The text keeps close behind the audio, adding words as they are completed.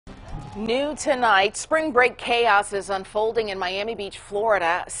New tonight, spring break chaos is unfolding in Miami Beach,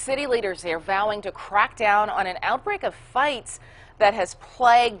 Florida. City leaders there vowing to crack down on an outbreak of fights that has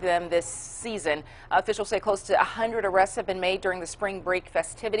plagued them this season. Officials say close to 100 arrests have been made during the spring break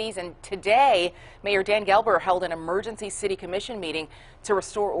festivities, and today Mayor Dan Gelber held an emergency city commission meeting to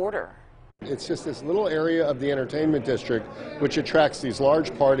restore order. It's just this little area of the entertainment district which attracts these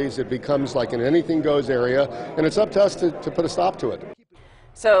large parties. It becomes like an anything goes area, and it's up to us to put a stop to it.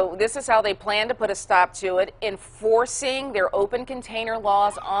 So this is how they plan to put a stop to it, enforcing their open container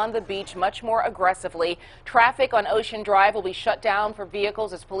laws on the beach much more aggressively. Traffic on Ocean Drive will be shut down for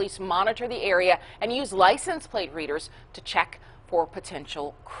vehicles as police monitor the area and use license plate readers to check for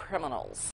potential criminals.